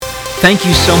Thank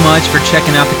you so much for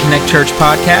checking out the Connect Church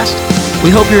podcast. We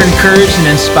hope you're encouraged and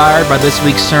inspired by this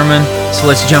week's sermon. So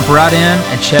let's jump right in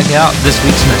and check out this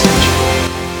week's message.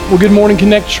 Well, good morning,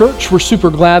 Connect Church. We're super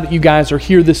glad that you guys are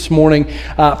here this morning.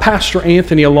 Pastor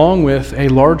Anthony, along with a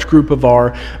large group of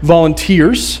our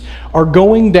volunteers, are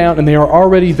going down, and they are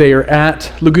already there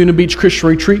at Laguna Beach Christian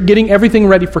Retreat, getting everything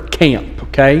ready for camp,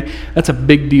 okay? That's a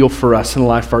big deal for us in the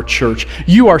life of our church.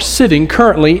 You are sitting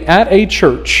currently at a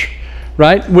church,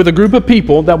 right, with a group of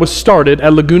people that was started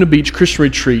at Laguna Beach Christian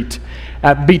Retreat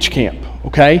at beach camp,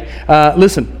 okay?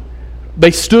 Listen.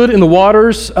 They stood in the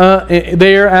waters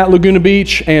there at Laguna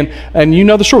Beach, and you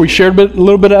know the story. We shared a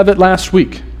little bit of it last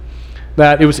week.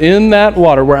 That it was in that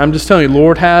water where I'm just telling you,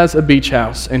 Lord has a beach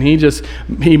house, and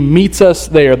He meets us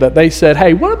there. That they said,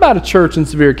 hey, what about a church in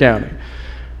Sevier County?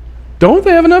 Don't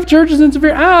they have enough churches in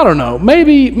Sevier? I don't know.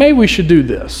 Maybe we should do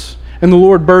this. And the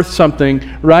Lord birthed something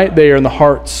right there in the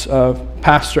hearts of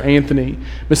Pastor Anthony,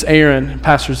 Miss Aaron,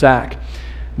 Pastor Zach.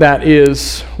 That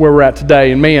is where we're at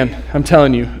today. And man, I'm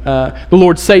telling you, the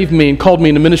Lord saved me and called me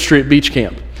into ministry at beach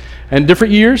camp. And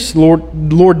different years, the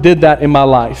Lord did that in my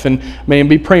life. And man,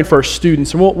 be praying for our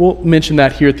students. And we'll mention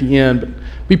that here at the end. But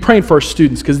be praying for our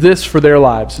students, because this, for their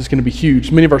lives, is going to be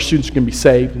huge. Many of our students are going to be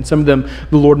saved. And some of them,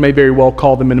 the Lord may very well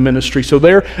call them into ministry. So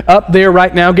they're up there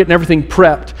right now getting everything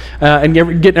prepped and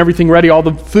getting everything ready. All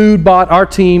the food bought. Our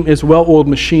team is a well-oiled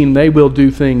machine. They will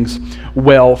do things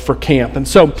well for camp. And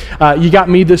so you got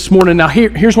me this morning. Now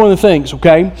here's one of the things,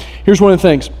 okay? Here's one of the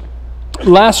things.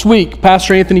 Last week,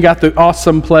 Pastor Anthony got the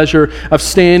awesome pleasure of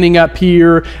standing up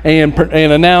here and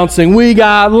announcing, we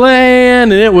got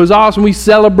land, and it was awesome. We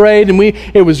celebrated, and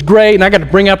it was great, and I got to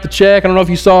bring out the check. I don't know if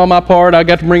you saw my part. I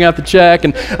got to bring out the check,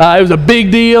 and it was a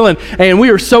big deal, and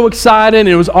we were so excited, and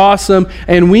it was awesome,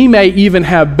 and we may even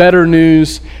have better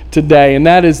news today, and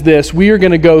that is this. We are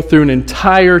going to go through an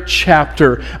entire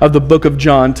chapter of the book of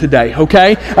John today,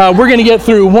 okay? We're going to get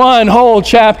through one whole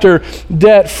chapter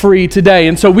debt-free today,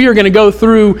 and so we are going to go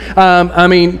through,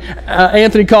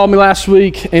 Anthony called me last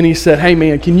week, and he said, hey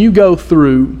man, can you go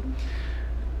through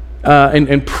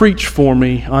and preach for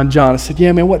me on John? I said,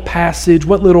 yeah man, what passage,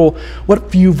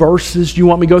 what few verses do you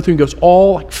want me to go through? He goes,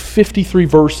 all like 53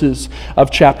 verses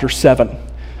of chapter 7.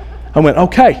 I went,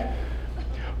 okay.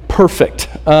 Perfect.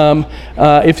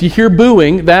 If you hear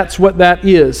booing, that's what that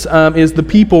is the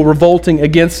people revolting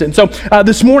against it. And so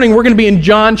this morning we're going to be in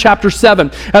John chapter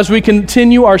 7 as we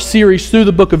continue our series through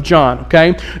the book of John,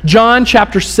 okay? John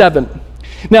chapter 7.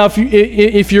 Now,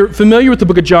 if you're familiar with the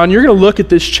book of John, you're going to look at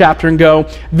this chapter and go,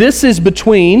 this is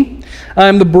between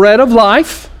I'm the bread of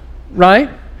life, right?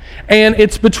 And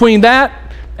it's between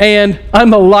that and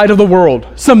I'm the light of the world.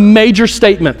 Some major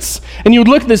statements. And you would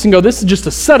look at this and go, this is just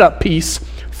a setup piece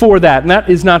for that, and that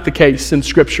is not the case in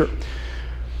Scripture.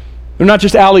 They're not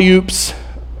just alley-oops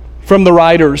from the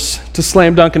writers to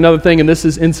slam dunk another thing, and this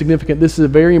is insignificant. This is a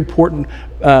very important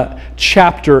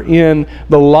chapter in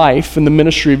the life and the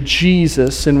ministry of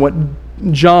Jesus and what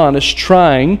John is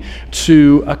trying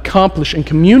to accomplish and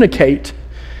communicate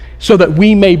so that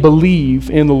we may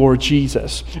believe in the Lord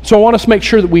Jesus. So I want us to make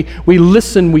sure that we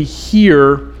listen, we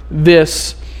hear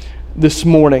this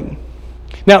morning.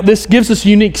 Now, this gives us a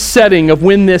unique setting of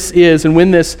when this is and when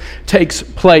this takes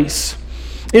place.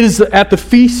 It is at the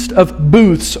Feast of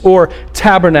Booths, or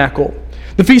Tabernacle.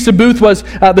 The Feast of Booths was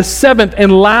the seventh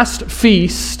and last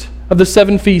feast of the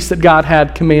 7 feasts that God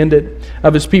had commanded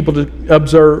of His people to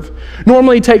observe.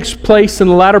 Normally it takes place in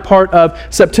the latter part of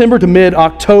September to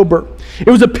mid-October. It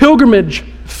was a pilgrimage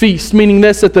feast, meaning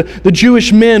this, that the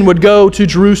Jewish men would go to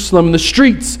Jerusalem. The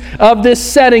streets of this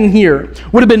setting here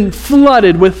would have been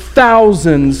flooded with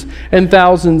thousands and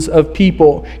thousands of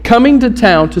people coming to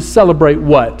town to celebrate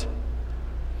what?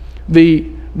 The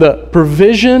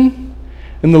provision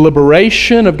and the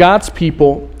liberation of God's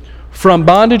people from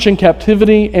bondage and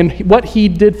captivity, and what He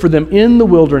did for them in the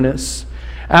wilderness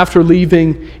after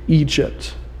leaving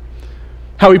Egypt.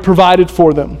 How He provided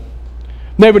for them.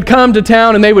 They would come to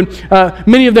town, and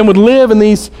many of them would live in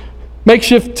these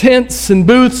makeshift tents and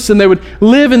booths, and they would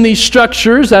live in these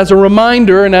structures as a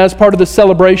reminder and as part of the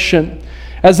celebration.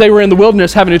 As they were in the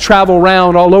wilderness, having to travel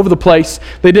around all over the place,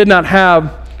 they did not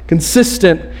have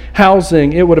consistent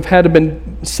housing. It would have had to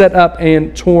been set up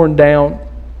and torn down.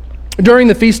 During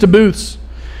the Feast of Booths,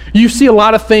 you see a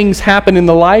lot of things happen in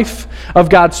the life of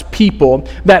God's people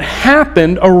that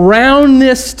happened around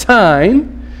this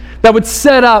time that would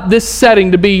set up this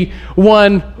setting to be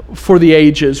one for the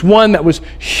ages, one that was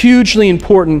hugely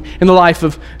important in the life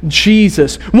of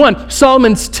Jesus. One,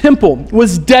 Solomon's temple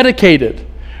was dedicated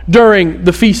during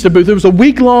the Feast of Booths. It was a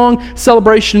week-long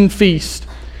celebration feast.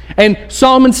 And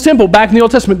Solomon's temple back in the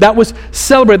Old Testament, that was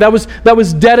celebrated, that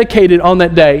was dedicated on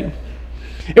that day.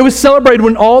 It was celebrated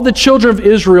when all the children of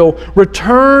Israel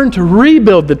returned to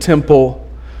rebuild the temple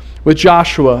with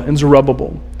Joshua and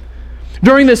Zerubbabel.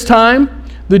 During this time,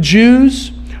 the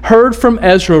Jews heard from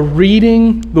Ezra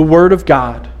reading the Word of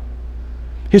God.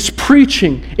 His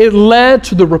preaching, it led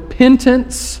to the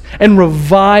repentance and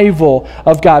revival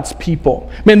of God's people.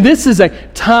 Man, this is a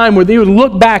time where they would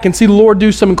look back and see the Lord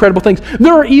do some incredible things.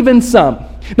 There are even some.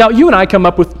 Now, you and I come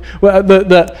up with,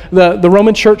 the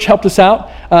Roman Church helped us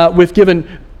out with giving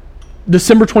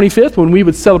December 25th when we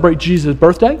would celebrate Jesus'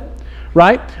 birthday,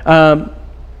 right?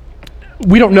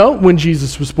 We don't know when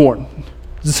Jesus was born.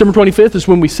 December 25th is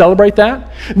when we celebrate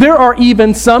that. There are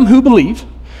even some who believe.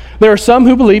 There are some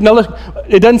who believe, now look,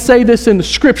 it doesn't say this in the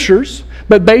scriptures,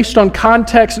 but based on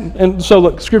context, and so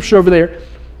look, scripture over there,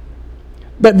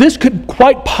 that this could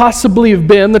quite possibly have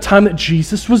been the time that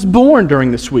Jesus was born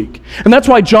during this week. And that's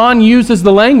why John uses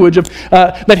the language of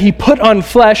that he put on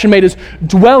flesh and made his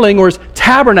dwelling or his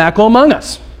tabernacle among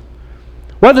us.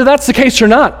 Whether that's the case or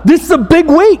not, this is a big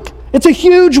week. It's a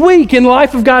huge week in the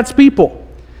life of God's people.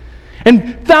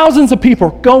 And thousands of people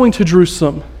are going to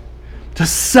Jerusalem to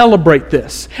celebrate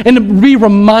this and to be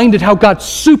reminded how God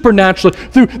supernaturally,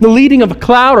 through the leading of a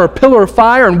cloud or a pillar of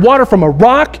fire and water from a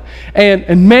rock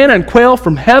and manna and quail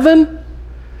from heaven,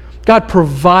 God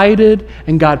provided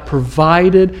and God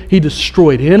provided. He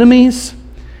destroyed enemies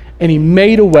and He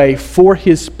made a way for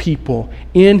His people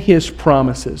in His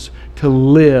promises to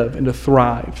live and to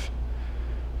thrive.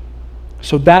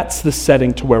 So that's the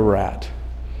setting to where we're at.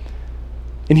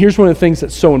 And here's one of the things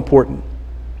that's so important.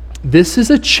 This is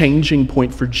a changing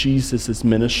point for Jesus'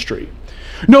 ministry.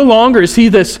 No longer is He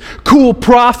this cool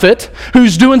prophet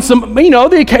who's doing some,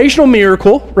 the occasional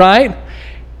miracle, right?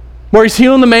 Where He's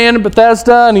healing the man in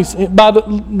Bethesda and He's by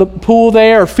the pool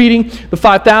there, or feeding the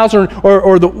 5,000,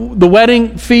 or the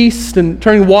wedding feast and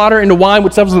turning water into wine,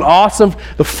 which that was an awesome.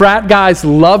 The frat guys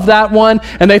loved that one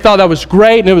and they thought that was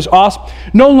great and it was awesome.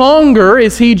 No longer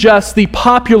is He just the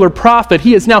popular prophet.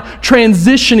 He is now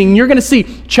transitioning. You're going to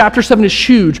see chapter 7 is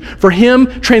huge for Him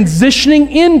transitioning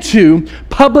into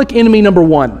public enemy number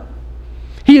 1.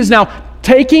 He is now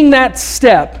taking that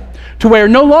step to where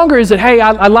no longer is it, hey,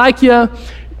 I like you.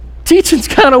 Teaching's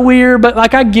kind of weird, but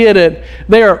I get it.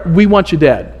 We want you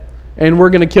dead. And we're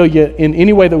going to kill you in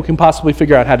any way that we can possibly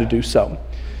figure out how to do so.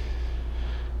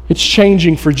 It's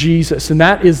changing for Jesus. And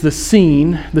that is the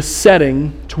scene, the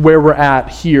setting to where we're at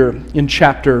here in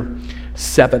chapter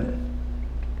 7.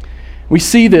 We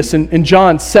see this in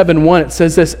John 7:1. It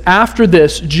says this, after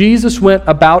this, Jesus went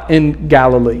about in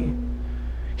Galilee.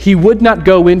 He would not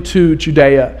go into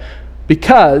Judea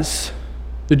because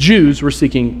the Jews were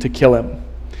seeking to kill Him.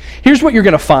 Here's what you're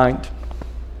going to find.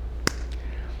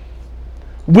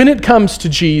 When it comes to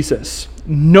Jesus,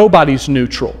 nobody's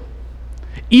neutral.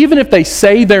 Even if they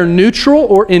say they're neutral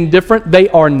or indifferent, they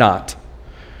are not.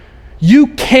 You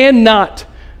cannot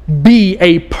be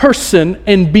a person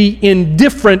and be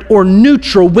indifferent or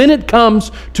neutral when it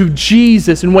comes to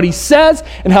Jesus and what He says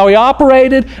and how He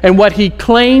operated and what He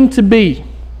claimed to be.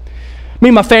 Me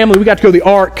and my family, we got to go to the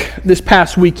Ark this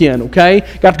past weekend, okay?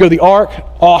 Got to go to the Ark.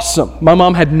 Awesome. My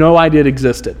mom had no idea it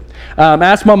existed. I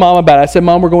asked my mom about it. I said,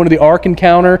 Mom, we're going to the Ark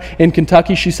Encounter in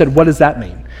Kentucky. She said, what does that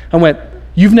mean? I went,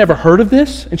 you've never heard of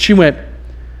this? And she went,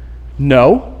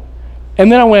 no.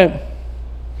 And then I went,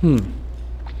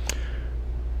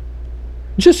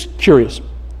 Just curious.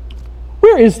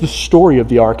 Where is the story of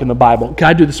the Ark in the Bible?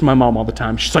 I do this to my mom all the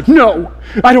time. She's like, no,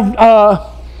 I don't,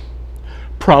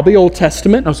 probably Old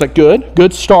Testament. I was like,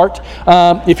 good start.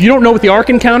 If you don't know what the Ark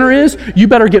Encounter is, you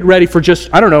better get ready for just,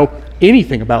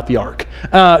 anything about the Ark.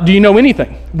 Do you know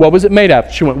anything? What was it made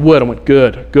of? She went, wood. I went,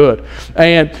 good.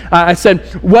 And I said,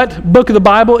 what book of the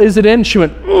Bible is it in? She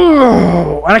went,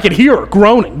 oh, and I could hear her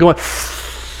groaning, going,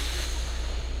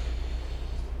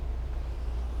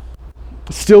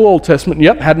 still Old Testament.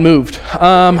 Yep, hadn't moved.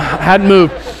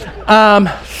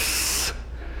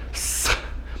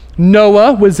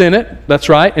 Noah was in it. That's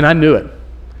right, and I knew it.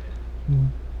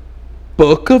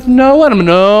 Book of Noah? And I'm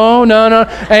no.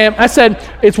 And I said,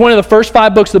 it's one of the first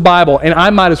 5 books of the Bible, and I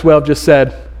might as well have just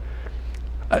said,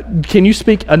 can you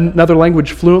speak another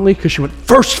language fluently? Because she went,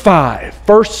 first 5.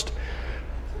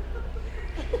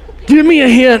 Give me a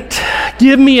hint.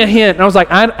 And I was like,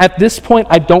 at this point,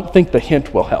 I don't think the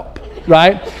hint will help.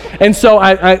 Right? And so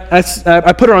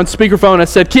I put her on speakerphone. I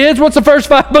said, kids, what's the first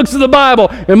 5 books of the Bible?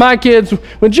 And my kids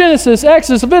went Genesis,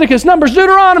 Exodus, Leviticus, Numbers,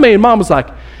 Deuteronomy. And Mom was like,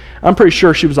 I'm pretty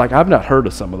sure she was like, I've not heard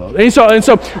of some of those. And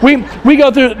so we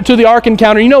go through to the Ark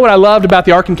Encounter. You know what I loved about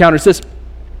the Ark Encounter is this.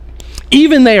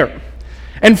 Even there,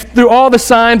 And through all the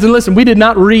signs, and listen, we did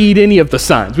not read any of the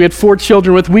signs. We had 4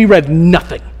 children we read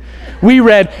nothing. We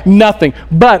read nothing,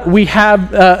 but we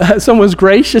have, someone was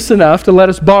gracious enough to let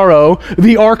us borrow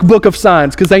the Ark Book of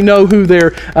Signs because they know who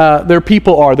their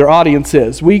people are, their audience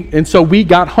is. And so we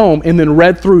got home and then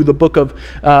read through the book of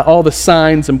all the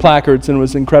signs and placards, and it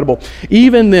was incredible.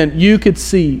 Even then, you could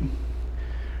see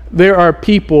there are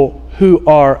people who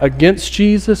are against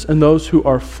Jesus and those who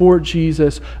are for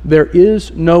Jesus. There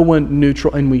is no one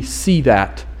neutral, and we see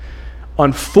that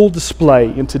on full display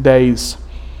in today's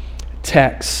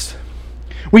text.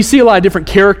 We see a lot of different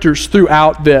characters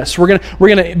throughout this. We're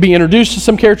gonna be introduced to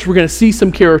some characters. We're going to see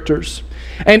some characters.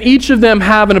 And each of them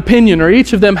have an opinion, or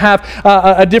each of them have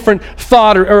a different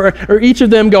thought, or each of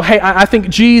them go, hey, I think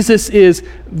Jesus is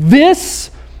this,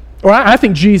 or I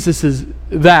think Jesus is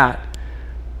that.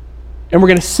 And we're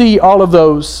going to see all of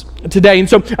those today. And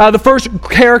so the first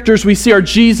characters we see are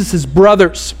Jesus'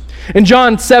 brothers. In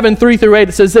John 7, 3-8,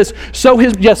 it says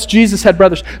this, Jesus had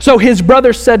brothers. So his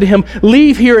brothers said to him,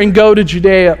 leave here and go to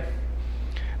Judea,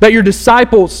 that your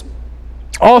disciples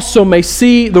also may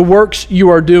see the works you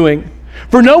are doing.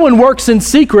 For no one works in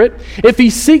secret if he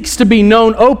seeks to be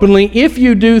known openly. If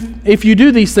you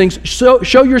do these things,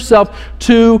 show yourself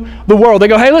to the world. They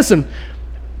go, hey, listen,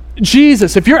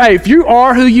 Jesus, if you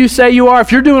are who you say you are,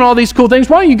 if you're doing all these cool things,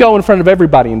 why don't you go in front of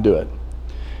everybody and do it?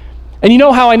 And you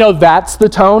know how I know that's the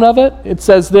tone of it? It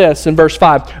says this in verse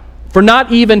 5, for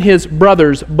not even his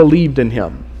brothers believed in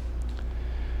him.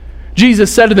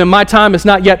 Jesus said to them, my time has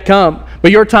not yet come,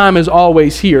 but your time is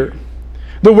always here.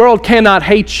 The world cannot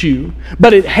hate you,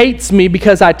 but it hates me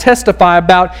because I testify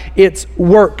about its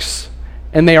works,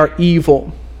 and they are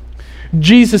evil.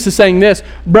 Jesus is saying this,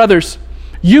 brothers,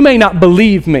 you may not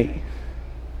believe me.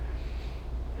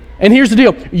 And here's the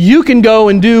deal. You can go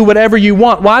and do whatever you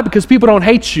want. Why? Because people don't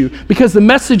hate you. Because the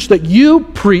message that you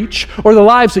preach or the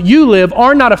lives that you live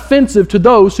are not offensive to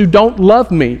those who don't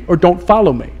love me or don't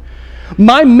follow me.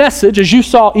 My message, as you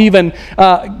saw even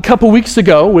a couple weeks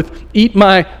ago with eat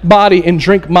my body and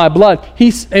drink my blood,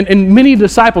 and many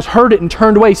disciples heard it and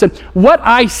turned away. He said, what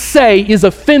I say is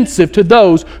offensive to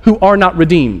those who are not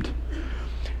redeemed.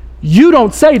 You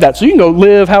don't say that, so you can go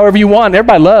live however you want.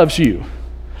 Everybody loves you.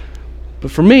 But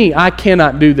for me, I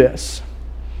cannot do this.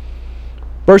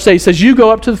 Verse 8 says, you go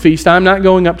up to the feast. I'm not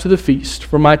going up to the feast,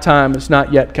 for my time has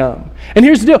not yet come. And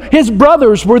here's the deal. His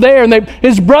brothers were there, and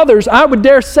his brothers, I would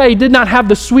dare say, did not have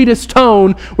the sweetest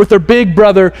tone with their big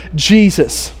brother,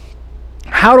 Jesus.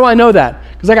 How do I know that?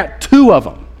 Because I got 2 of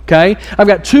them, okay? I've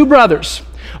got 2 brothers.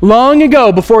 Long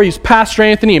ago, before he was Pastor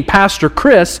Anthony and Pastor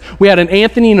Chris, we had an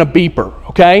Anthony and a Beeper,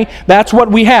 okay? That's what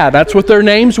we had. That's what their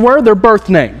names were, their birth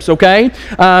names, okay?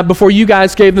 Before you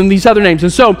guys gave them these other names.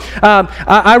 And so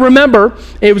I remember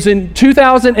it was in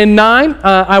 2009.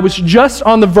 I was just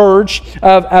on the verge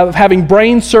of having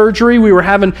brain surgery. We were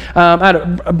having, I had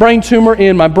a brain tumor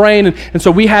in my brain, and so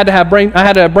we had to have I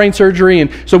had to have brain surgery, and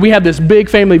so we had this big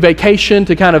family vacation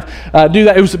to kind of do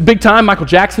that. It was a big time. Michael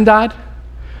Jackson died.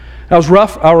 That was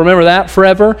rough. I'll remember that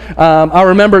forever. I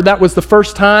remember that was the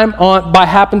first time by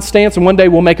happenstance, and one day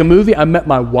we'll make a movie. I met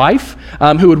my wife,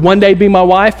 who would one day be my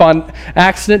wife on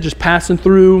accident, just passing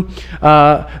through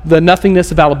the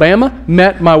nothingness of Alabama.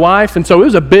 Met my wife, and so it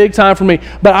was a big time for me.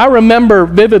 But I remember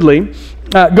vividly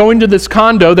going to this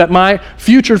condo that my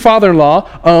future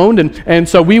father-in-law owned, and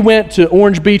so we went to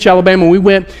Orange Beach, Alabama. We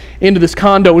went into this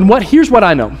condo, and here's what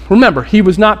I know. Remember, he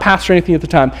was not Pastor Anthony at the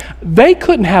time. They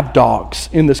couldn't have dogs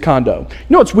in this condo. You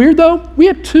know what's weird, though? We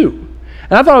had 2.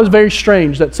 And I thought it was very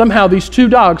strange that somehow these 2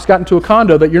 dogs got into a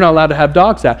condo that you're not allowed to have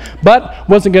dogs at. But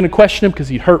wasn't going to question him because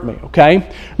he'd hurt me,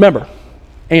 okay? Remember,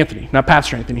 Anthony, not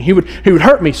Pastor Anthony. He would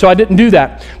hurt me, so I didn't do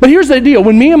that. But here's the deal.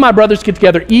 When me and my brothers get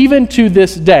together, even to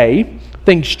this day,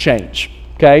 things change,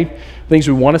 okay? Things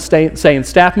we want to say in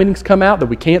staff meetings come out that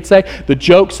we can't say. The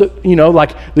jokes that,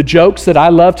 like the jokes that I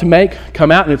love to make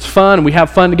come out, and it's fun, and we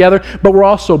have fun together, but we're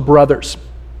also brothers.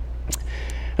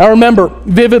 I remember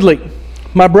vividly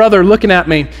my brother looking at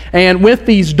me, and with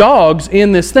these dogs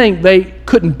in this thing, they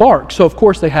couldn't bark, so of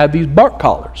course they had these bark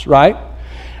collars, right?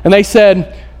 And they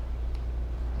said,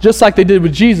 just like they did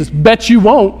with Jesus, bet you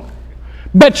won't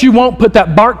put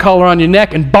that bark collar on your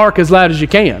neck and bark as loud as you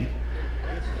can.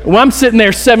 Well, I'm sitting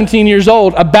there 17 years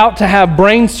old about to have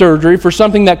brain surgery for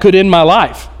something that could end my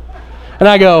life. And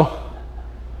I go,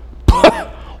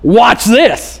 watch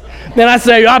this. Then I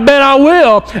say, I bet I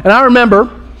will. And I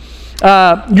remember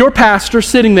your pastor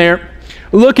sitting there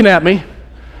looking at me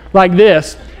like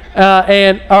this.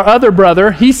 And our other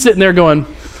brother, he's sitting there going,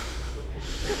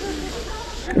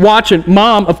 watching.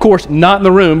 Mom, of course, not in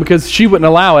the room because she wouldn't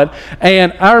allow it.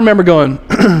 And I remember going,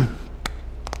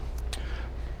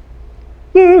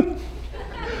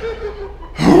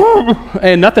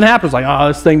 And nothing happens. Like, oh,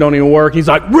 this thing don't even work. He's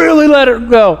like, really, let it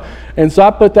go. And so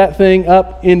I put that thing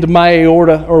up into my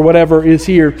aorta or whatever is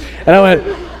here. And I went,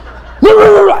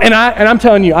 and I'm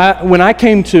telling you, when I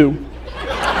came to,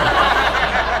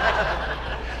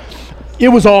 it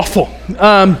was awful.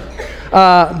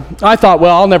 I thought,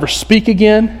 well, I'll never speak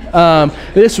again.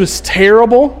 This was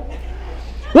terrible.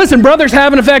 Listen, brothers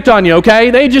have an effect on you, okay?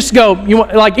 They just go,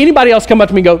 like anybody else come up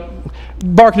to me and go,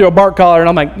 bark into a bark collar, and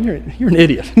I'm like, you're an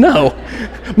idiot. No.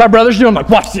 My brothers do. I'm like,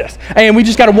 watch this. And we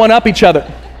just got to one-up each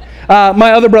other.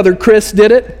 My other brother, Chris,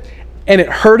 did it, and it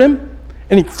hurt him,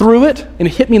 and he threw it, and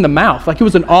it hit me in the mouth. Like, it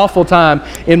was an awful time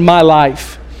in my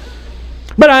life.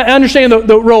 But I understand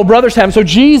the role brothers have. So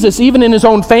Jesus, even in his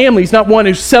own family, he's not one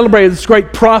who's celebrated this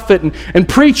great prophet and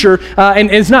preacher, and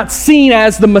is not seen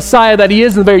as the Messiah that he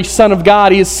is, the very Son of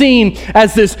God. He is seen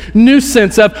as this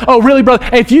nuisance of, oh, really, brother?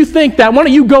 If you think that, why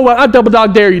don't you go up? I double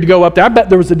dog dare you to go up there. I bet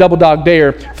there was a double dog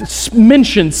dare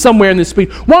mentioned somewhere in this speech.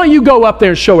 Why don't you go up there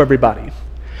and show everybody?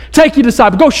 Take your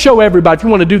disciple. Go show everybody if you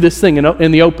want to do this thing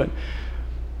in the open.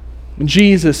 And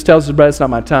Jesus tells his brother, it's not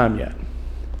my time yet.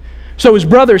 So his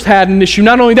brothers had an issue.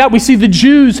 Not only that, we see the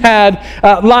Jews had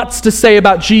lots to say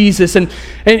about Jesus. And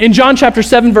in John chapter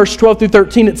 7, verse 12 through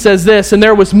 13, it says this, and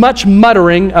there was much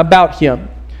muttering about him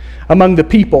among the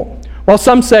people, while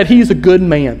some said, he's a good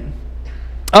man.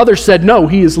 Others said, no,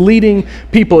 he is leading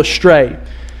people astray.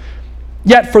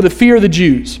 Yet for the fear of the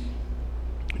Jews,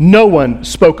 no one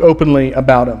spoke openly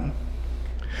about him.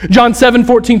 John 7,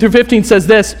 14 through 15 says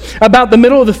this, about the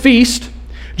middle of the feast,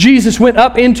 Jesus went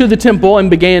up into the temple and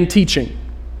began teaching.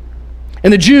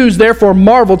 And the Jews therefore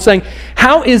marveled, saying,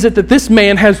 how is it that this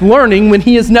man has learning when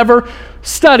he has never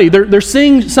studied? They're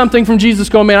seeing something from Jesus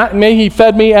going, man, maybe he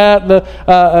fed me at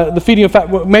the feeding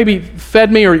of, maybe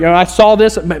fed me, or I saw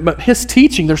this, but his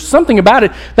teaching, there's something about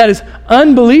it that is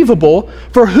unbelievable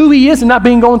for who he is and not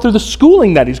being going through the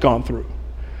schooling that he's gone through.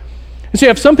 And so you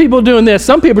have some people doing this,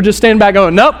 some people just stand back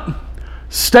going, nope,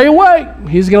 stay away.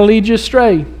 He's going to lead you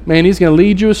astray. Man, he's going to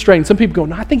lead you astray. And some people go,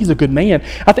 no, I think he's a good man.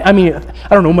 I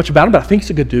don't know much about him, but I think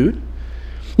he's a good dude.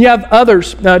 You have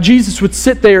others. Jesus would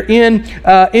sit there in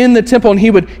the temple, and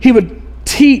he would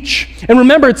teach. And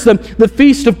remember, it's the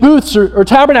Feast of Booths or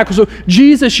Tabernacles. So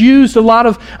Jesus used a lot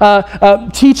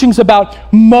of teachings about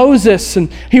Moses. And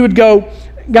he would go,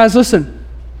 guys, listen,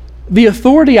 the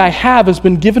authority I have has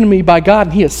been given to me by God,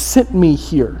 and he has sent me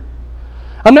here.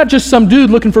 I'm not just some dude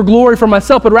looking for glory for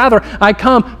myself, but rather I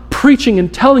come preaching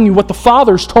and telling you what the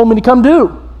Father's told me to come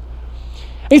do.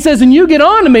 He says, and you get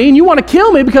on to me and you want to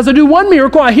kill me because I do one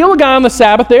miracle. I heal a guy on the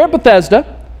Sabbath there at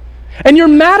Bethesda, and you're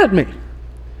mad at me.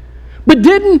 But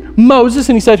didn't Moses,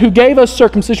 and he said, who gave us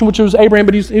circumcision, which was Abraham,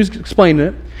 but he was explaining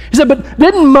it. He said, but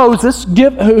didn't Moses,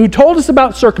 who told us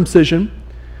about circumcision,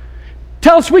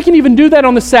 tell us we can even do that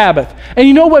on the Sabbath? And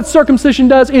you know what circumcision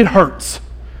does? It hurts.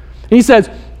 And he says,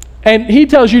 and he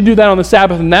tells you to do that on the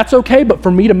Sabbath, and that's okay, but for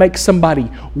me to make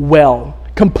somebody well,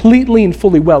 completely and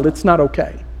fully well, it's not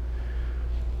okay.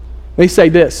 They say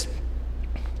this,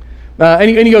 and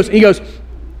he goes,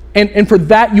 and for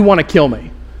that you want to kill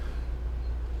me.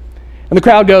 And the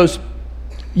crowd goes,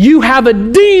 you have a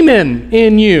demon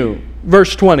in you,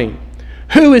 verse 20.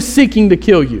 Who is seeking to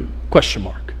kill you? Question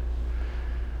mark.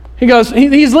 He goes,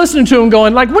 he's listening to him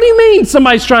going like, what do you mean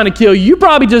somebody's trying to kill you? You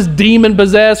probably just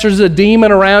demon-possessed, there's a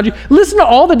demon around you. Listen to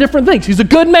all the different things. He's a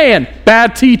good man,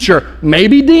 bad teacher,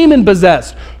 maybe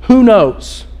demon-possessed. Who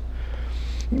knows?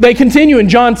 They continue in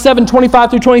John 7, 25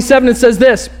 through 27. It says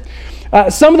this,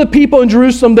 some of the people in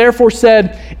Jerusalem therefore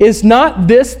said, is not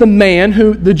this the man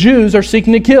who the Jews are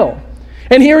seeking to kill?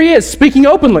 And here he is, speaking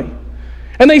openly.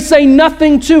 And they say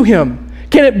nothing to him.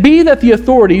 Can it be that the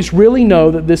authorities really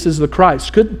know that this is the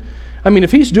Christ?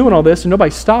 If he's doing all this and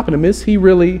nobody's stopping him, is he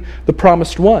really the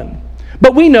promised one?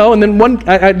 But we know, and then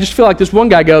I just feel like this one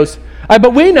guy goes,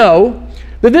 but we know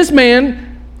that this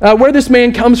man, where this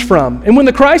man comes from. And when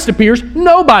the Christ appears,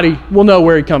 nobody will know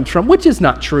where he comes from, which is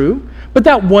not true. But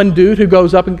that one dude who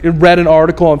goes up and read an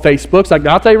article on Facebook, it's like,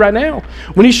 I'll tell you right now,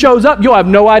 when he shows up, you'll have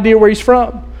no idea where he's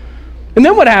from. And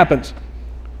then what happens?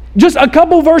 Just a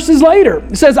couple verses later,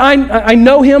 it says, I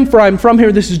know him, for I'm from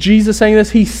here. This is Jesus saying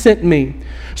this. He sent me.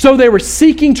 So they were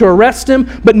seeking to arrest him,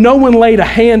 but no one laid a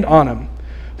hand on him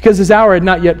because his hour had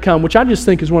not yet come, which I just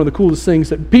think is one of the coolest things,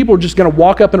 that people are just going to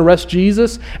walk up and arrest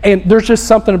Jesus, and there's just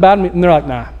something about him, and they're like,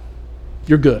 nah,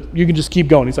 you're good. You can just keep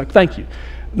going. He's like, thank you.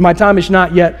 My time is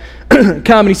not yet come.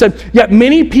 And he said, yet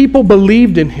many people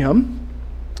believed in him.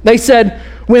 They said,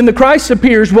 when the Christ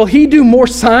appears, will he do more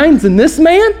signs than this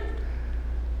man?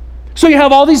 So you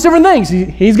have all these different things.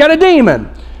 He's got a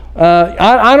demon.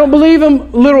 I don't believe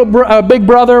him, big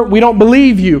brother. We don't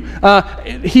believe you.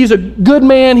 He's a good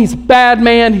man. He's a bad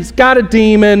man. He's got a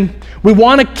demon. We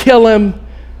want to kill him.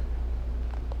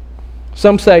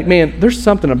 Some say, man, there's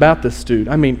something about this dude.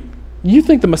 I mean, you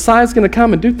think the Messiah's going to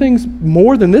come and do things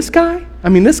more than this guy? I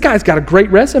mean, this guy's got a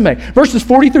great resume. Verses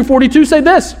 40 through 42 say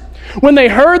this. When they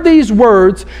heard these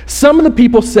words, some of the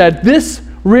people said, this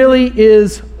really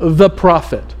is the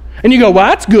prophet. And you go, well,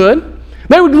 that's good.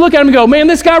 They would look at him and go, man,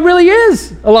 this guy really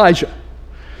is Elijah.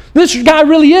 This guy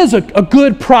really is a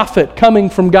good prophet coming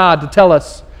from God to tell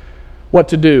us what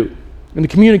to do and to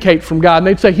communicate from God. And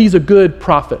they'd say he's a good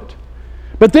prophet.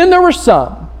 But then there were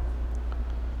some.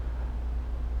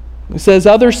 It says,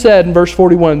 others said in verse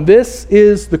 41, this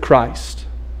is the Christ.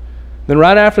 Then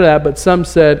right after that, but some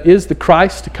said, is the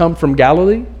Christ to come from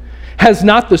Galilee? Has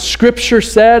not the Scripture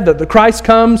said that the Christ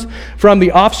comes from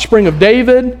the offspring of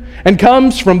David and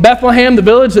comes from Bethlehem, the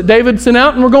village that David sent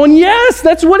out? And we're going, yes,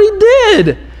 that's what he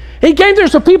did. He came there,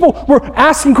 so people were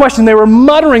asking questions. They were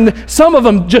muttering. Some of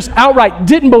them just outright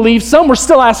didn't believe. Some were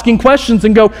still asking questions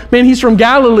and go, man, he's from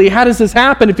Galilee. How does this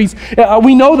happen? If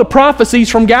we know the prophecies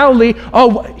from Galilee.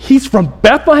 Oh, he's from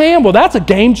Bethlehem? Well, that's a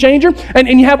game changer. And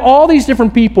you have all these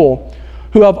different people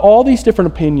who have all these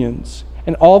different opinions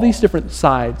and all these different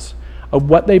sides of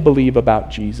what they believe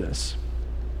about Jesus.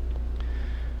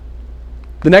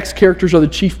 The next characters are the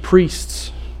chief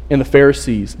priests and the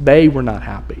Pharisees. They were not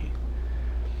happy.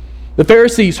 The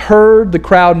Pharisees heard the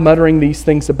crowd muttering these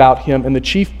things about him, and the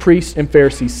chief priests and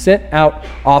Pharisees sent out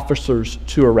officers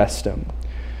to arrest him.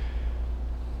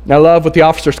 Now, I love what the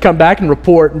officers come back and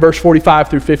report in verse 45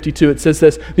 through 52. It says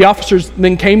this, the officers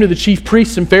then came to the chief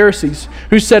priests and Pharisees,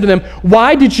 who said to them,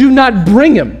 why did you not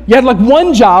bring him? You had like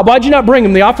one job. Why did you not bring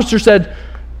him? The officer said,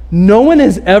 no one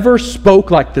has ever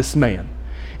spoke like this man.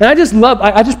 And I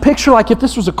just picture like if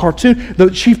this was a cartoon,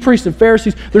 the chief priests and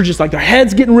Pharisees, they're just like their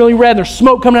heads getting really red, there's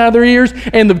smoke coming out of their ears,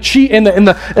 and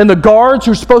the guards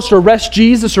who are supposed to arrest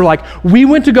Jesus are like, we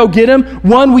went to go get him.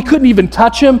 One, we couldn't even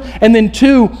touch him, and then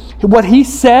two, what he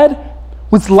said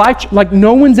was like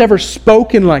no one's ever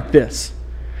spoken like this.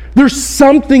 There's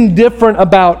something different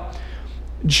about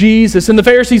Jesus. And the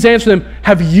Pharisees answered them,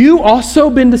 have you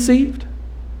also been deceived?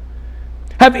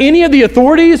 Have any of the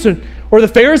authorities or the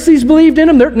Pharisees believed in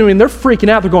him? They're freaking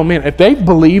out. They're going, man, if they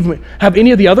believe, have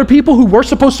any of the other people who we're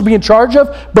supposed to be in charge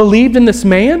of believed in this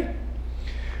man?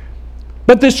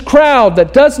 But this crowd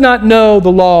that does not know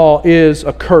the law is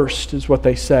accursed, is what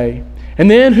they say. And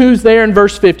then who's there in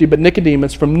verse 50? But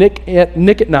Nicodemus from Nick at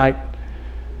Night,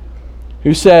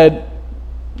 who said,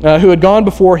 who had gone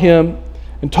before him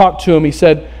and talked to him, he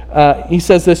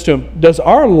says this to him, does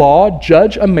our law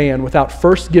judge a man without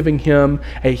first giving him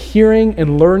a hearing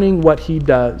and learning what he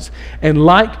does? And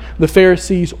like the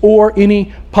Pharisees or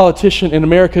any politician in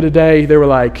America today, they were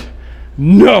like,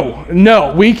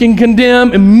 no, we can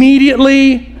condemn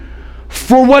immediately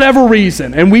for whatever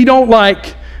reason, and we don't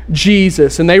like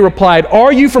Jesus. And they replied,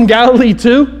 are you from Galilee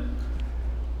too?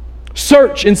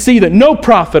 Search and see that no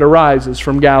prophet arises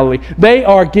from Galilee. They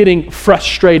are getting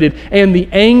frustrated, and the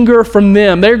anger from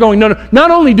them, they're going, no, not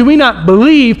only do we not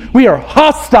believe, we are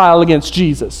hostile against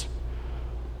Jesus.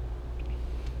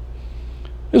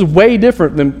 It's way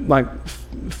different than like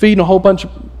feeding a whole bunch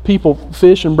of people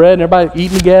fish and bread and everybody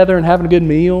eating together and having a good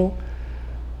meal.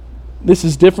 This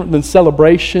is different than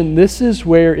celebration. This is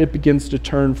where it begins to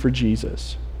turn for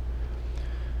Jesus.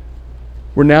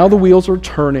 Where now the wheels are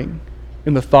turning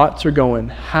and the thoughts are going,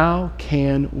 how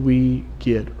can we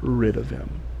get rid of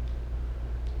him?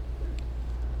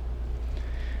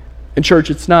 In church,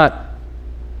 it's not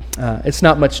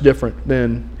much different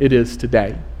than it is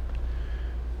today.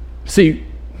 See,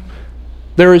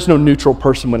 there is no neutral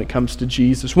person when it comes to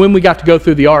Jesus. When we got to go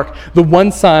through the ark, the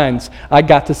one signs I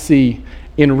got to see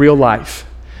in real life,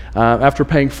 after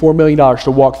paying $4 million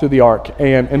to walk through the ark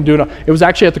and doing it was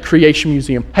actually at the Creation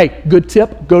Museum. Hey, good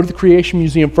tip, go to the Creation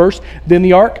Museum first, then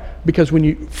the ark, because when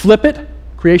you flip it,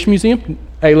 Creation Museum,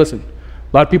 hey, listen,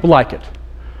 a lot of people like it.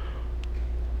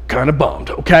 Kind of bummed,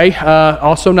 okay?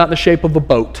 Also not in the shape of a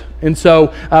boat. And so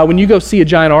when you go see a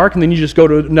giant ark and then you just go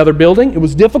to another building, it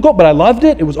was difficult, but I loved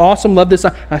it. It was awesome, loved this.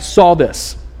 I saw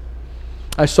this.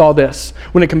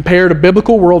 When it compared a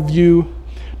biblical worldview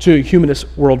to a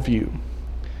humanist worldview.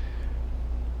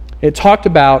 It talked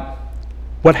about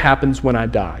what happens when I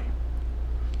die.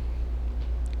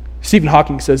 Stephen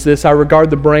Hawking says this, I regard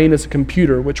the brain as a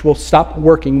computer which will stop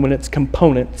working when its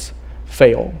components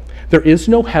fail. There is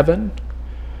no heaven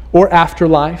or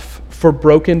afterlife for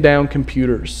broken down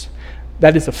computers.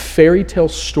 That is a fairy tale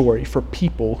story for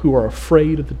people who are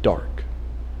afraid of the dark.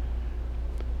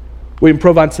 William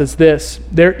Provine says this: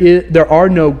 there are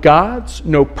no gods,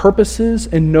 no purposes,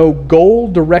 and no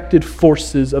goal-directed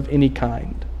forces of any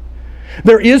kind.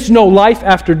 There is no life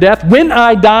after death. When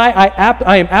I die,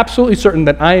 I am absolutely certain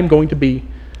that I am going to be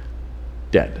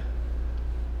dead.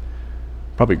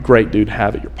 Probably a great dude to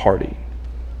have at your party.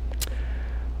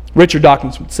 Richard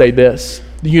Dawkins would say this: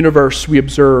 the universe we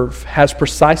observe has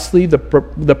precisely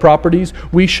the properties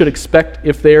we should expect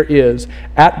if there is,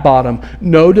 at bottom,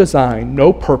 no design,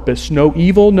 no purpose, no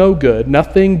evil, no good,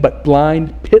 nothing but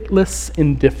blind, pitiless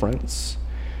indifference.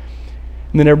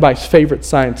 And then everybody's favorite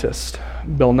scientist,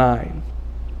 Bill Nye,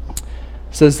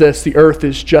 says this: the earth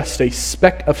is just a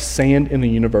speck of sand in the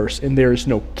universe, and there is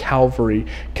no cavalry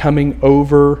coming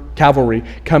over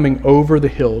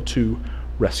the hill to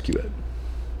rescue it.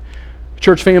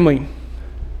 Church family,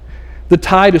 the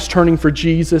tide is turning for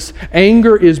Jesus.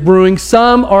 Anger is brewing.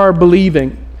 Some are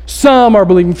believing.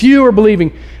 Few are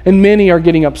believing, and many are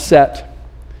getting upset.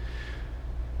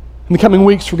 In the coming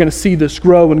weeks, we're going to see this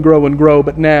grow and grow and grow,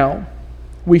 but now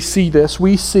we see this.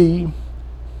 We see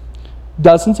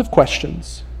dozens of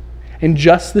questions in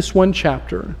just this one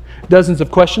chapter. Dozens of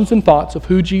questions and thoughts of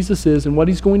who Jesus is and what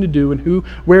he's going to do and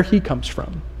where he comes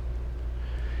from.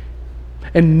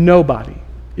 And nobody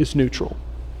is neutral.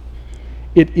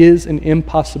 It is an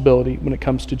impossibility when it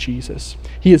comes to Jesus.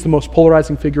 He is the most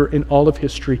polarizing figure in all of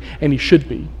history, and he should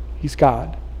be. He's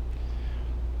God.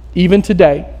 Even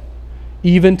today,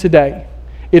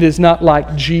 it is not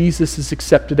like Jesus is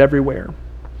accepted everywhere.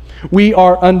 We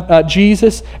are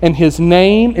Jesus, and his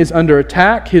name is under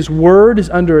attack. His word is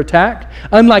under attack.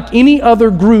 Unlike any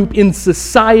other group in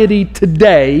society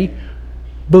today,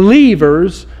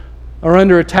 believers are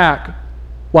under attack.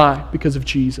 Why? Because of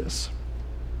Jesus.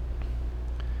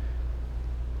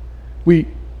 We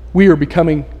are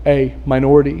becoming a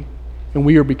minority, and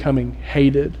we are becoming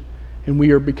hated, and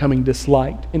we are becoming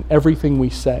disliked, and everything we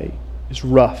say is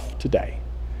rough today.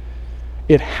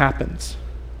 It happens.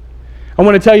 I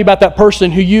want to tell you about that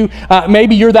person who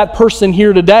maybe you're that person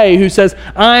here today who says,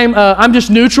 I'm just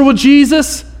neutral with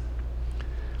Jesus.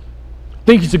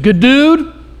 Think he's a good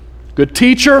dude, good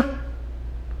teacher.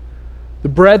 The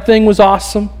bread thing was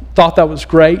awesome. Thought that was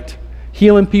great.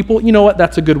 Healing people, you know what?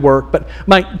 That's a good work. But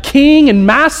my king and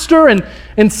master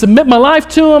and submit my life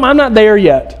to him, I'm not there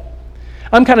yet.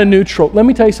 I'm kind of neutral. Let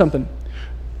me tell you something.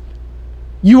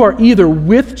 You are either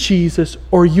with Jesus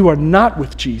or you are not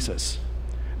with Jesus.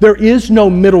 There is no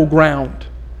middle ground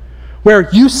where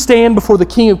you stand before the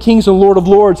King of Kings and Lord of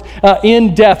Lords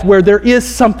in death, where there is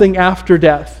something after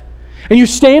death. And you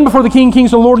stand before the King of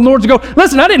Kings and Lord of Lords and go,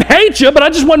 listen, I didn't hate you, but I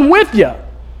just wasn't with you.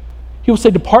 He will say,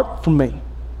 depart from me,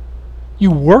 you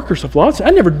workers of lawlessness.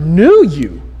 I never knew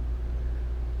you.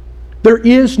 There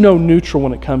is no neutral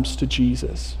when it comes to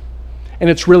Jesus. And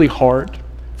it's really hard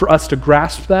for us to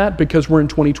grasp that because we're in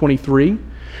 2023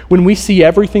 when we see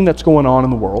everything that's going on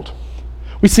in the world.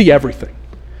 We see everything.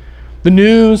 The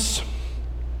news,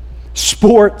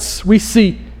 sports, we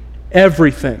see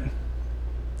everything.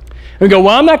 And we go,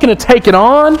 well, I'm not going to take it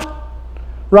on,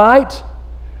 right?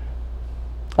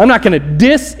 I'm not going to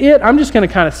diss it. I'm just going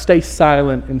to kind of stay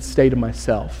silent and stay to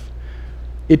myself.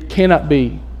 It cannot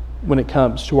be when it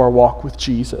comes to our walk with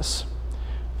Jesus.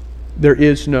 There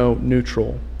is no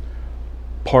neutral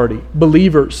party.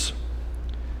 Believers,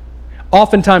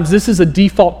 oftentimes this is a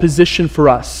default position for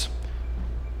us.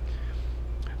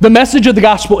 The message of the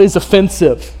gospel is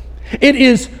offensive. It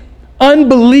is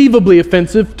unbelievably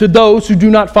offensive to those who do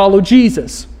not follow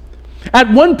Jesus.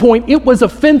 At one point, it was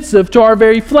offensive to our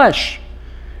very flesh.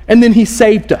 And then he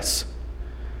saved us.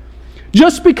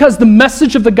 Just because the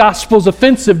message of the gospel is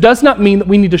offensive does not mean that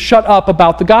we need to shut up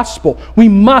about the gospel. We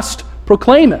must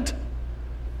proclaim it.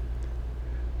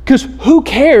 Because who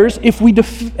cares if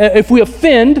we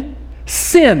offend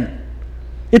sin?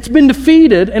 It's been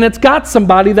defeated and it's got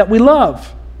somebody that we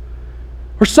love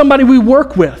or somebody we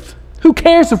work with. Who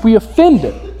cares if we offend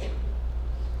it?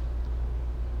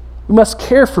 We must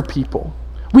care for people.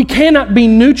 We cannot be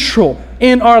neutral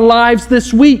in our lives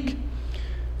this week.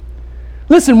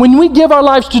 Listen, when we give our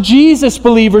lives to Jesus,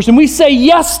 believers, and we say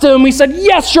yes to him, we said,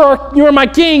 yes, you're my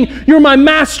king, you're my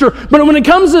master, but when it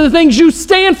comes to the things you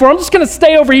stand for, I'm just going to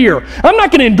stay over here. I'm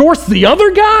not going to endorse the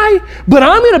other guy, but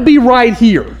I'm going to be right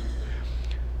here.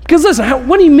 Because listen,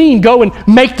 what do you mean go and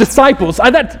make disciples?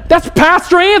 That's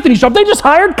Pastor Anthony's job. They just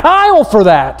hired Kyle for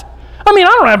that. I mean, I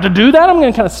don't have to do that. I'm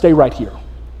going to kind of stay right here.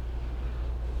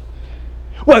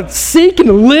 What, seek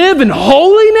and live in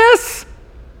holiness?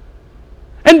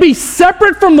 And be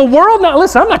separate from the world? Now,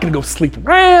 listen, I'm not going to go sleep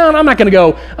around. I'm not going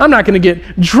to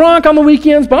get drunk on the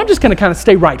weekends, but I'm just going to kind of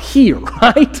stay right here,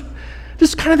 right? This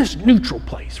is kind of this neutral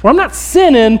place where I'm not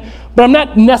sinning, but I'm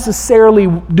not necessarily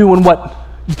doing what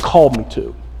you called me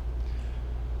to.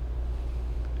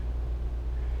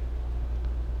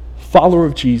 Follower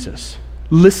of Jesus,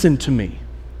 listen to me.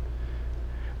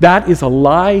 That is a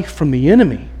lie from the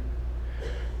enemy.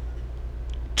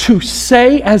 To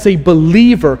say as a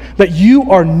believer that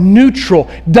you are neutral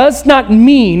does not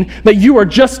mean that you are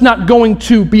just not going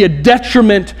to be a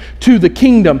detriment to the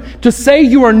kingdom. To say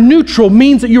you are neutral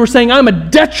means that you are saying, I'm a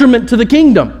detriment to the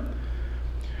kingdom.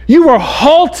 You are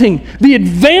halting the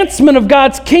advancement of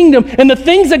God's kingdom and the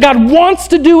things that God wants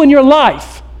to do in your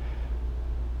life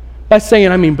by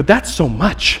saying, but that's so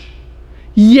much.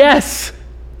 Yes.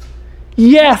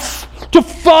 Yes. To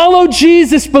follow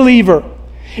Jesus, believer,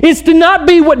 is to not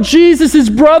be what Jesus'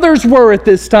 brothers were at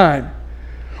this time.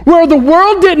 Where the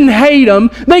world didn't hate them,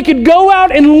 they could go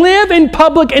out and live in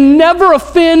public and never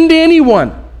offend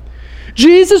anyone.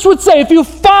 Jesus would say, if you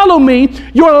follow me,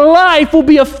 your life will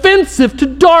be offensive to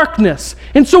darkness.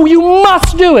 And so you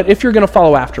must do it if you're going to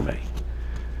follow after me.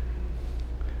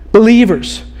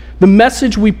 Believers, the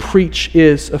message we preach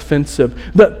is offensive.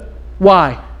 But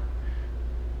why?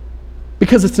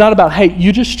 Because it's not about, hey,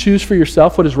 you just choose for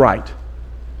yourself what is right.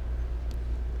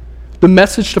 The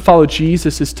message to follow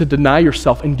Jesus is to deny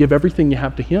yourself and give everything you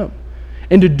have to Him.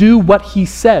 And to do what He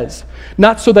says.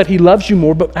 Not so that He loves you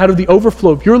more, but out of the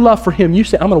overflow of your love for Him, you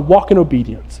say, I'm going to walk in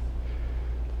obedience.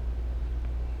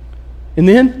 And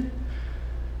then,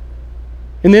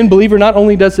 believer, not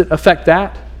only does it affect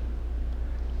that,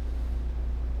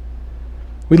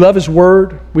 we love His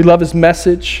Word, we love His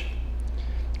message,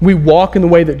 we walk in the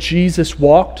way that Jesus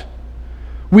walked.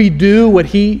 We do what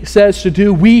He says to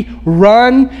do. We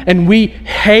run and we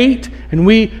hate and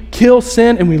we kill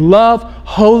sin and we love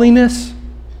holiness.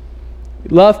 We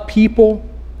love people.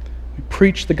 We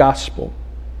preach the gospel.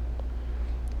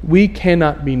 We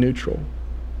cannot be neutral.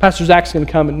 Pastor Zach's going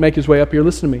to come and make his way up here.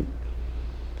 Listen to me.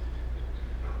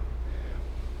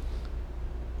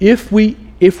 If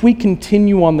we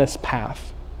continue on this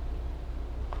path,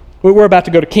 we're about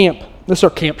to go to camp. This is our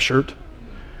camp shirt.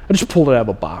 I just pulled it out of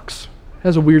a box. It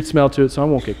has a weird smell to it, so I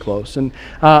won't get close. And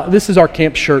this is our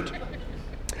camp shirt.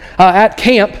 At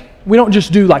camp, we don't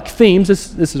just do like themes.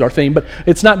 This is our theme, but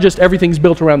it's not just everything's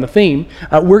built around the theme.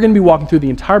 We're going to be walking through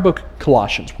the entire book of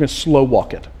Colossians. We're going to slow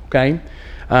walk it, okay?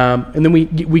 And then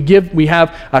we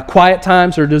have quiet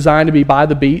times that are designed to be by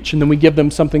the beach, and then we give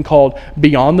them something called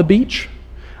Beyond the Beach,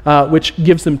 which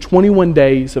gives them 21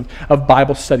 days of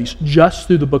Bible studies just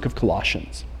through the book of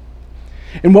Colossians.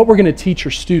 And what we're going to teach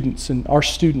our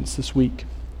students this week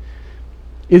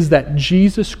is that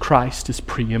Jesus Christ is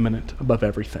preeminent above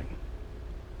everything.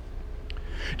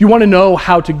 Do you want to know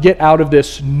how to get out of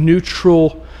this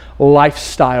neutral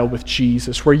lifestyle with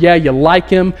Jesus, where you like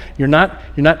Him, you're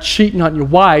not cheating on your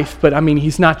wife, but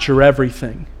He's not your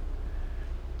everything?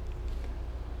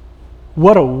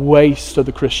 What a waste of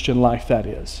the Christian life that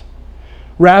is.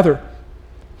 Rather,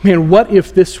 what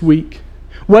if this week,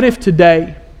 what if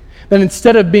today, that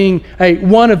instead of being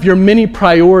one of your many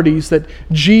priorities, that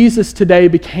Jesus today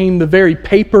became the very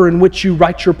paper in which you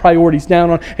write your priorities down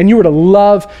on, and you were to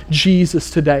love Jesus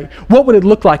today? What would it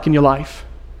look like in your life?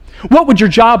 What would your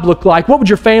job look like? What would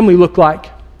your family look like?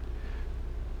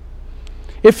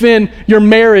 If in your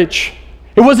marriage,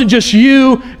 it wasn't just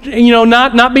you,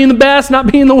 not being the best, not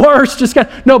being the worst,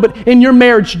 but in your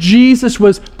marriage, Jesus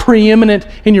was preeminent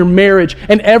in your marriage,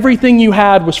 and everything you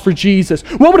had was for Jesus.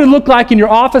 What would it look like in your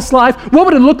office life? What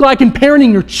would it look like in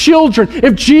parenting your children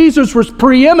if Jesus was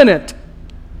preeminent?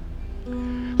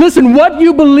 Listen, what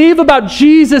you believe about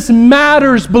Jesus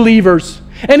matters, believers,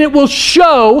 and it will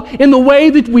show in the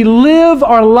way that we live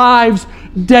our lives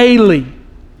daily.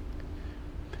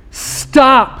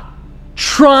 Stop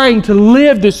trying to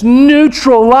live this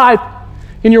neutral life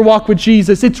in your walk with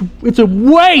Jesus. It's a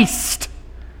waste.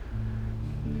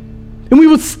 And we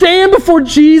will stand before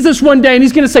Jesus one day and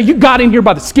He's going to say, you got in here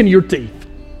by the skin of your teeth.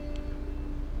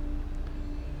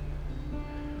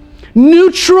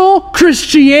 Neutral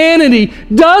Christianity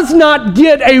does not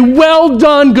get a well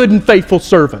done, good and faithful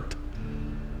servant.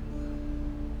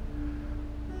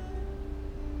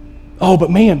 Oh,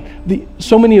 but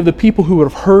so many of the people who would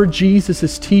have heard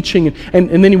Jesus' teaching and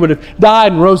then He would have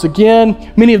died and rose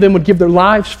again, many of them would give their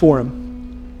lives for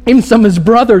Him. Even some of His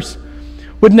brothers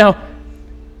would now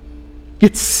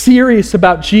get serious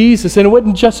about Jesus, and it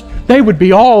wouldn't just, they would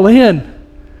be all in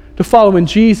to following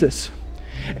Jesus.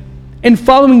 And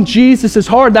following Jesus is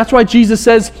hard. That's why Jesus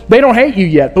says they don't hate you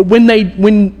yet, but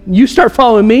when you start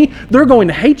following me, they're going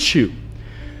to hate you.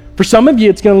 For some of you,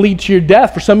 it's going to lead to your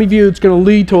death. For some of you, it's going to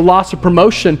lead to a loss of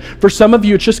promotion. For some of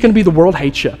you, it's just going to be the world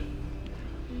hates you.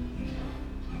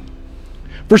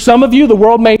 For some of you, the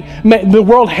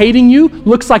world hating you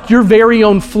looks like your very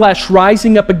own flesh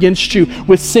rising up against you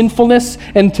with sinfulness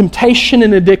and temptation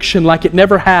and addiction like it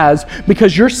never has,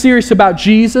 because you're serious about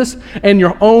Jesus and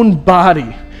your own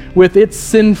body with its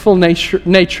sinful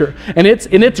nature and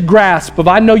its grasp of,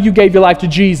 I know you gave your life to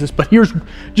Jesus, but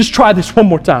just try this one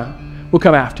more time. We'll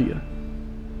come after you.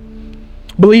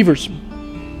 Believers,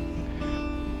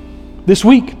 this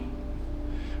week,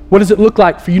 what does it look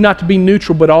like for you not to be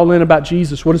neutral but all in about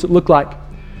Jesus? What does it look like?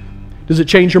 Does it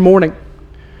change your morning?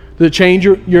 Does it change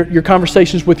your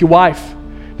conversations with your wife?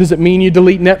 Does it mean you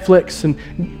delete Netflix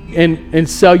and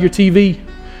sell your TV?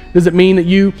 Does it mean that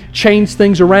you change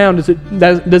things around?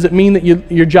 Does it mean that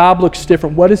your job looks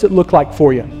different? What does it look like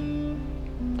for you?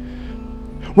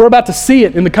 We're about to see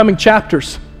it in the coming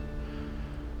chapters.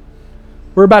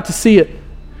 We're about to see it.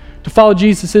 To follow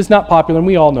Jesus is not popular, and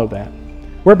we all know that.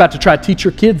 We're about to try to teach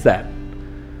your kids that.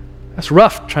 That's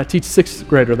rough, try to teach a sixth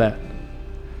grader that.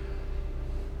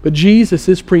 But Jesus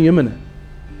is preeminent.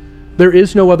 There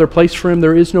is no other place for him.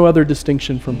 There is no other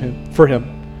distinction for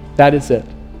him. That is it.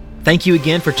 Thank you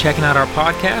again for checking out our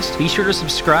podcast. Be sure to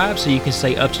subscribe so you can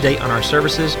stay up to date on our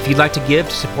services. If you'd like to give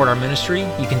to support our ministry,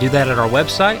 you can do that at our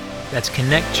website. That's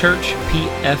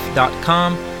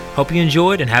connectchurchpf.com. Hope you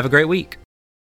enjoyed and have a great week.